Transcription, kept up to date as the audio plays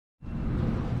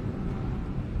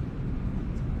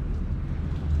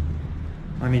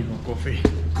I need more coffee.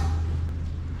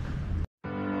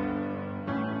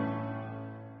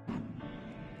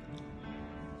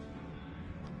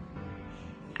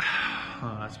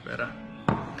 Oh, that's better.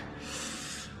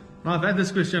 Now, I've had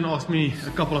this question asked me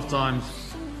a couple of times.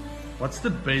 What's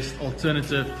the best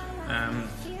alternative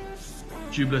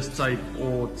tubeless tape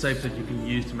or tape that you can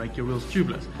use to make your wheels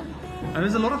tubeless? And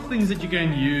there's a lot of things that you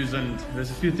can use, and there's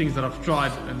a few things that I've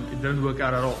tried and it didn't work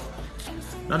out at all.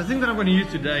 Now, the thing that I'm going to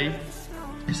use today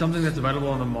is something that's available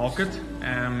on the market.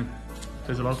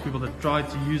 There's a lot of people that tried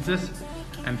to use this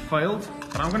and failed,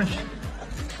 but I'm going to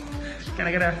can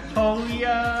I get a oh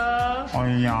yeah? Oh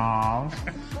yeah.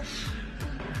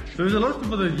 So there's a lot of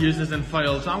people that use this and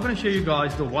fail, so I'm going to show you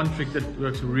guys the one trick that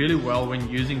works really well when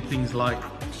using things like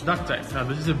duct tape. Now,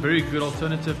 this is a very good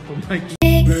alternative for making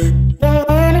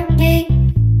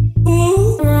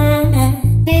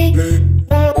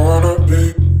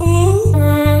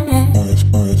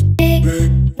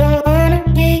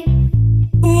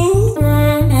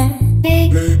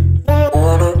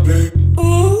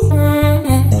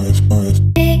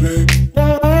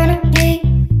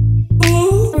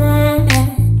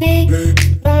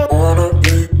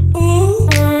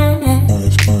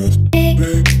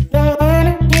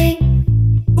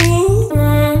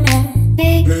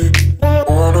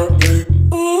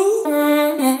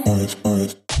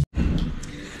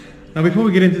Now, before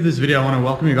we get into this video, I want to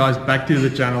welcome you guys back to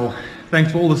the channel.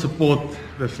 Thanks for all the support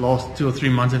this last 2 or 3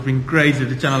 months. It's been crazy.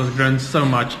 The channel has grown so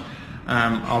much.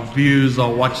 Our views,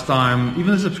 our watch time,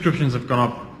 even the subscriptions have gone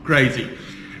up crazy.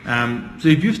 So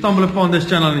if you've stumbled upon this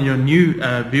channel and you're a new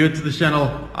viewer to this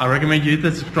channel, I recommend you hit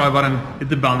that subscribe button, hit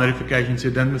the bell notification so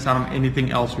you don't miss out on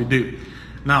anything else we do.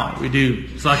 Now, we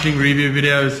do cycling review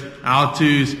videos,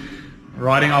 how-tos,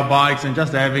 riding our bikes, and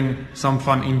just having some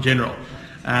fun in general.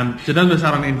 So don't miss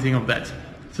out on anything of that.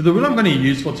 So the wheel I'm going to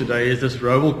use for today is this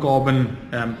Roval Carbon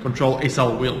Control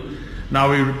SL wheel. Now,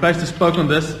 we replaced the spoke on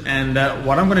this, and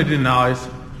what I'm going to do now is,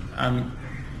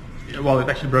 well, it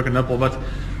actually broke a nipple, but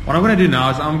what I'm going to do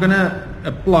now is I'm going to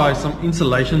apply some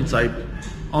insulation tape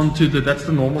onto that's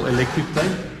the normal electric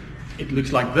tape. It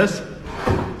looks like this.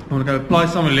 I'm going to apply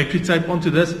some electric tape onto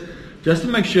this just to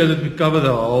make sure that we cover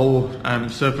the whole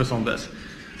surface on this.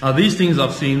 Now, these things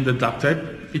I've seen, the duct tape,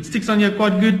 it sticks on here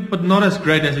quite good, but not as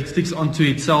great as it sticks onto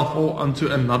itself or onto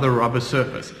another rubber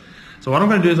surface. So what I'm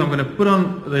going to do is I'm going to put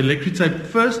on the electric tape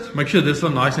first, make sure this is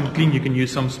nice and clean. You can use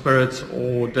some spirits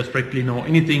or just spray cleaner or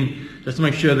anything, just to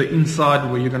make sure the inside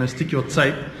where you're going to stick your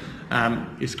tape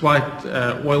is quite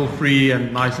oil-free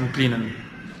and nice and clean, and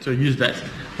so use that.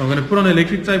 So I'm going to put on the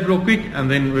electric tape real quick, and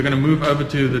then we're going to move over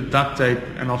to the duct tape,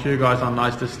 and I'll show you guys how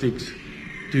nice this sticks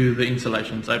to the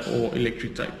insulation tape or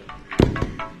electric tape.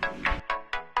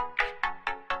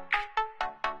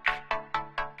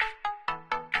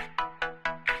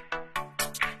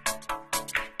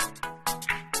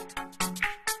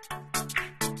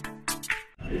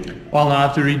 Well, now I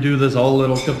have to redo this whole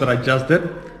little tip that I just did.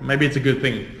 Maybe it's a good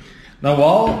thing.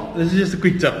 Now, this is just a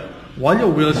quick tip. While your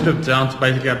wheel is stripped down to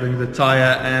basically having the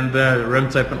tire and the rim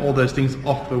tape and all those things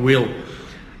off the wheel,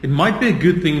 it might be a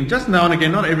good thing just now and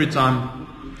again, not every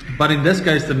time, but in this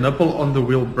case the nipple on the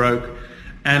wheel broke,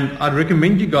 and I'd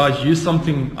recommend you guys use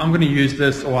something. I'm going to use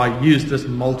this, or I use this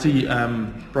multi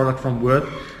product from Worth.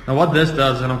 Now, what this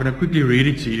does, and I'm going to quickly read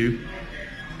it to you,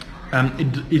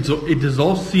 it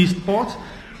dissolves seized parts,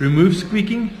 removes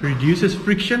squeaking, reduces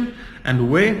friction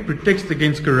and wear, protects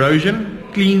against corrosion,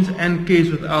 cleans and cares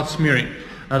without smearing.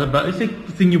 Now, the basic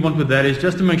thing you want with that is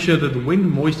just to make sure that when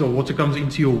moist or water comes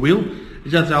into your wheel, it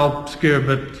just helps cure a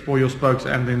bit for your spokes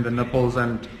and then the nipples,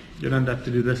 and you don't have to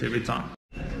do this every time.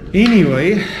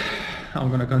 Anyway, I'm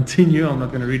going to continue. I'm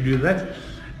not going to redo that.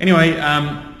 Anyway,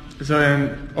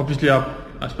 so obviously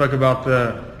I spoke about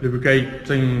the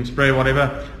lubricating spray,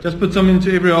 whatever. Just put some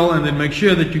into every hole, and then make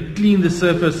sure that you clean the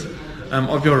surface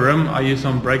of your rim. I use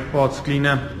some brake parts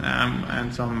cleaner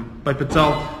and some paper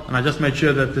towel, and I just made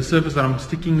sure that the surface that I'm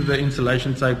sticking the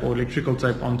insulation tape or electrical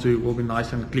tape onto will be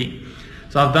nice and clean.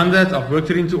 So I've done that. I've worked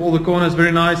it into all the corners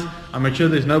very nice. I made sure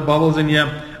there's no bubbles in here,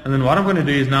 and then what I'm going to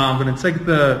do is now I'm going to take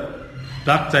the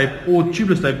duct tape or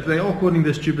tubeless tape. They are calling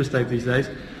this tubeless tape these days.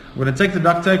 I'm going to take the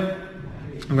duct tape.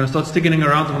 I'm going to start sticking it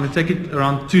around. I'm going to take it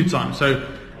around 2 times. So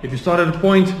if you start at a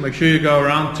point, make sure you go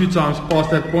around 2 times past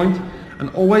that point, and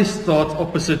always start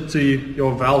opposite to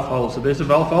your valve hole. So there's a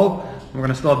valve hole. I'm going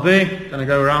to start there, going to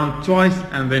go around twice,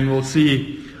 and then we'll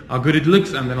see how good it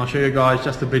looks, and then I'll show you guys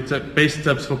just the best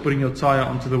tips for putting your tire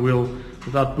onto the wheel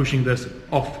without pushing this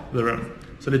off the rim.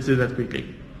 So let's do that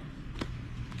quickly.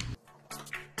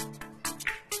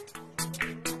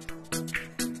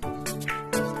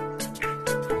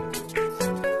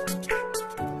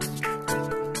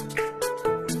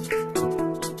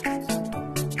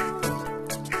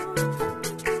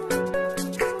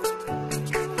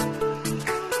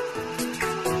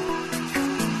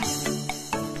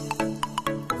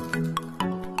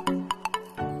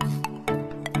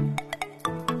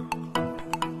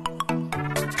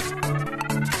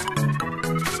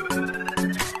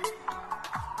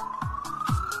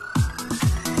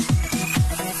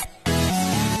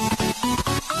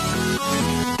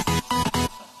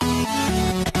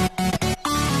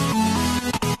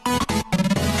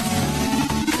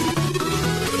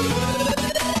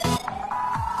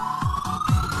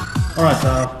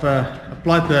 guys, I've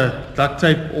applied the duct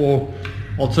tape or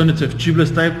alternative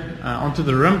tubeless tape onto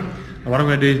the rim. And what I'm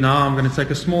going to do is now I'm going to take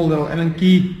a small little Allen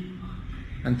key,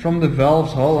 and from the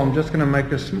valve's hole I'm just going to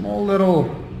make a small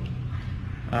little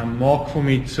mark for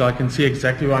me so I can see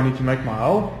exactly where I need to make my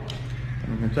hole.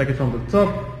 I'm going to take it from the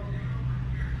top,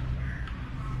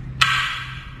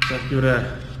 just give it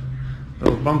a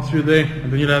little bump through there,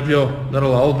 and then you'll have your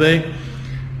little hole there.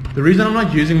 The reason I'm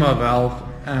not using my valve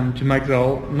to make the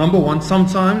hole, number one,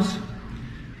 sometimes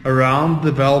around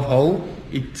the valve hole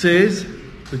it tears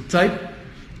the tape,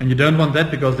 and you don't want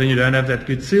that because then you don't have that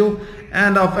good seal.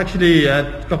 And I've actually had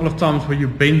a couple of times where you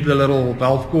bend the little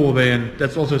valve core there, and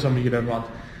that's also something you don't want.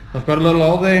 So I've got a little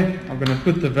hole there. I'm going to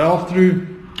put the valve through.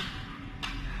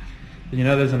 You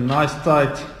know, there's a nice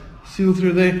tight seal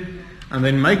through there. And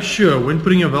then make sure when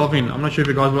putting your valve in, I'm not sure if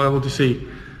you guys were able to see,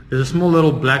 there's a small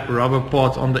little black rubber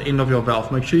part on the end of your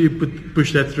valve. Make sure you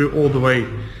push that through all the way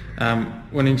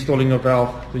when installing your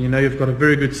valve. Then you know you've got a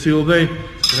very good seal there.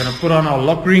 We're going to put on our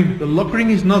lock ring. The lock ring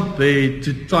is not there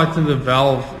to tighten the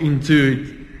valve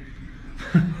into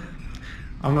it.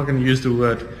 I'm not going to use the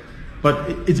word, but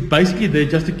it's basically there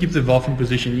just to keep the valve in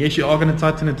position. Yes, you are going to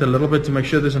tighten it a little bit to make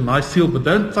sure there's a nice seal, but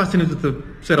don't tighten it with a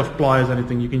set of pliers or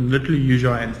anything. You can literally use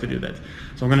your hands to do that.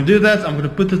 So I'm going to do that. I'm going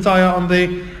to put the tire on there.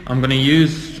 I'm going to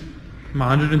use my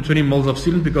 120 mils of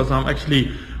sealant because I'm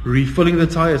actually refilling the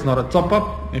tire. It's not a top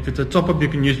up. If it's a top up, you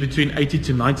can use between 80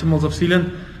 to 90 mils of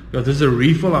sealant. Because this is a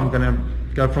refill, I'm going to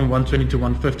go from 120 to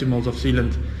 150 mils of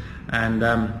sealant, and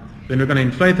then we're going to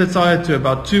inflate the tire to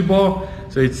about 2 bar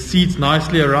so it seats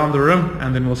nicely around the rim,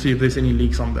 and then we'll see if there's any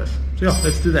leaks on this. So yeah,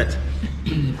 let's do that.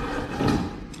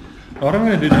 What I'm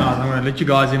going to do now is I'm going to let you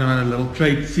guys in on a little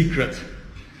trade secret.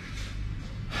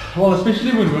 Well,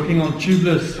 especially when working on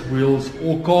tubeless wheels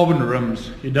or carbon rims,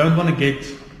 you don't want to get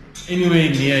anywhere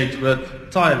near it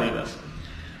with tire levers.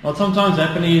 What sometimes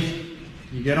happens is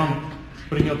you get on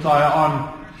putting your tire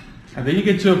on, and then you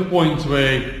get to a point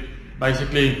where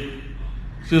basically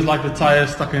it feels like the tire is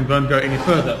stuck and won't go any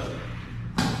further.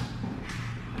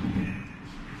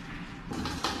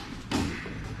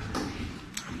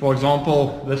 For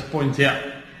example, this point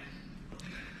here.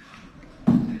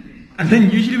 And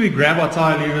then usually we grab our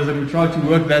tire levers and we try to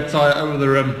work that tire over the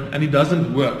rim, and it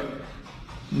doesn't work.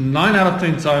 9 out of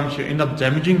 10 times you end up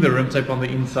damaging the rim tape on the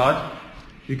inside.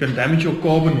 You can damage your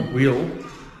carbon wheel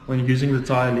when using the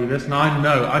tire levers. Now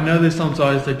I know there's some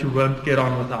tires that you won't get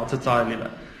on without a tire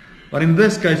lever, but in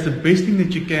this case the best thing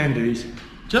that you can do is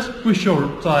just push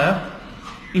your tire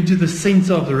into the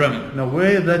center of the rim. Now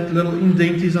where that little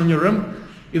indent is on your rim,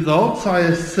 if the whole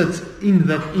tire sits in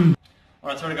that indent.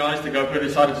 Alright, sorry guys, the GoPro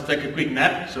decided to take a quick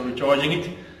nap, so we're charging it.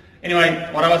 Anyway,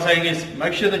 what I was saying is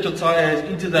make sure that your tire is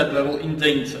into that little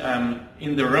indent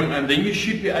in the rim, and then you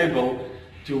should be able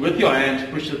to, with your hands,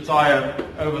 push the tire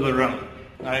over the rim.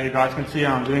 Now you guys can see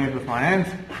how I'm doing it with my hands,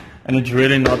 and it's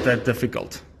really not that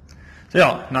difficult. So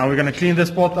yeah, now we're going to clean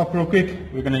this part up real quick.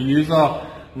 We're going to use our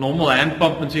normal hand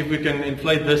pump and see if we can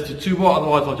inflate this to 2 bar,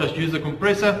 otherwise I'll just use the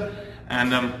compressor,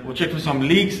 and we'll check for some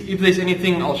leaks. If there's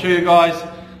anything, I'll show you guys.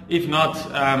 If not,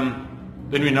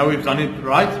 then we know we've done it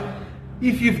right.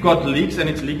 If you've got leaks and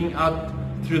it's leaking out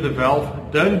through the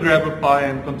valve, don't grab a pie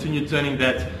and continue turning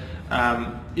that.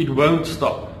 It won't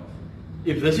stop.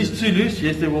 If this is too loose,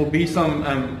 yes, there will be some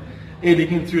air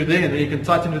leaking through there, and then you can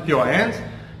tighten it with your hands.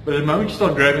 But the moment you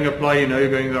start grabbing a ply, you know you're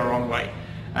going the wrong way.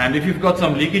 And if you've got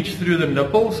some leakage through the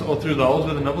nipples or through the holes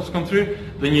where the nipples come through,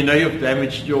 then you know you've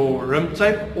damaged your rim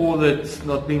tape or that it's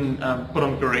not been put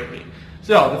on correctly.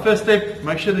 So yeah, the first step,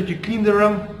 make sure that you clean the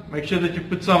rim, make sure that you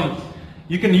put some,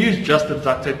 you can use just the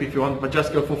duct tape if you want, but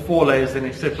just go for 4 layers then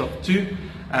instead of 2.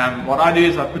 What I do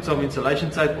is I put some insulation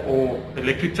tape or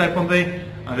electric tape on there,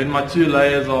 and then my 2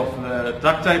 layers of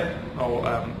duct tape or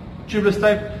tubeless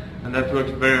tape, and that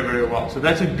works very, very well. So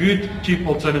that's a good cheap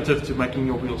alternative to making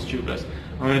your wheels tubeless.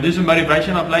 I'm going to do some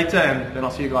motivation up later, and then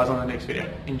I'll see you guys on the next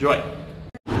video. Enjoy!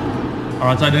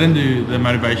 Alright, so I didn't do the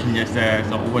motivation yesterday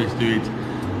as I always do it,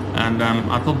 and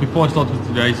I thought before I start with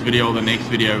today's video or the next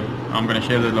video, I'm going to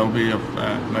share a little bit of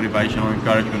motivation or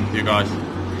encouragement with you guys.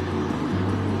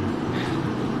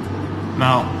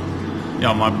 Now,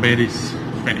 yeah, my bed is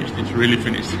finished. It's really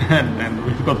finished, and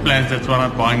we've got plans. That's why I'm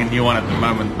not buying a new one at the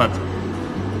moment. But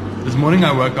this morning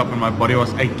I woke up and my body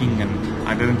was aching, and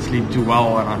I didn't sleep too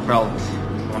well, and I felt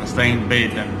I want to stay in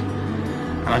bed,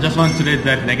 and I just want to let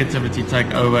that negativity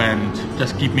take over and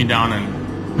just keep me down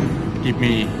and keep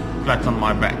me flat on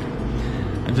my back.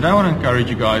 And today I want to encourage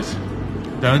you guys: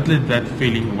 don't let that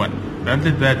feeling win. Don't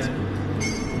let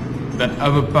that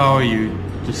overpower you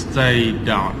to stay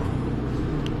down.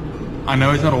 I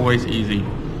know it's not always easy,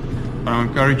 but I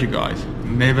encourage you guys,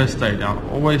 never stay down.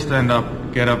 Always stand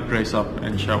up, get up, dress up,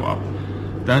 and show up.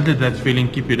 Don't let that feeling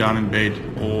keep you down in bed,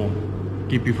 or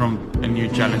keep you from a new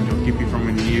challenge, or keep you from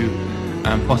a new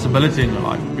possibility in your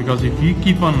life. Because if you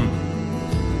keep on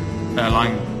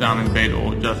lying down in bed,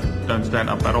 or just don't stand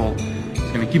up at all,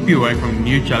 it's going to keep you away from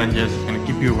new challenges. It's going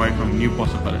to keep you away from new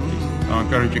possibilities. So I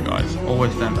encourage you guys,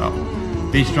 always stand up,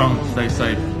 be strong, stay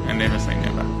safe, and never say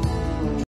never.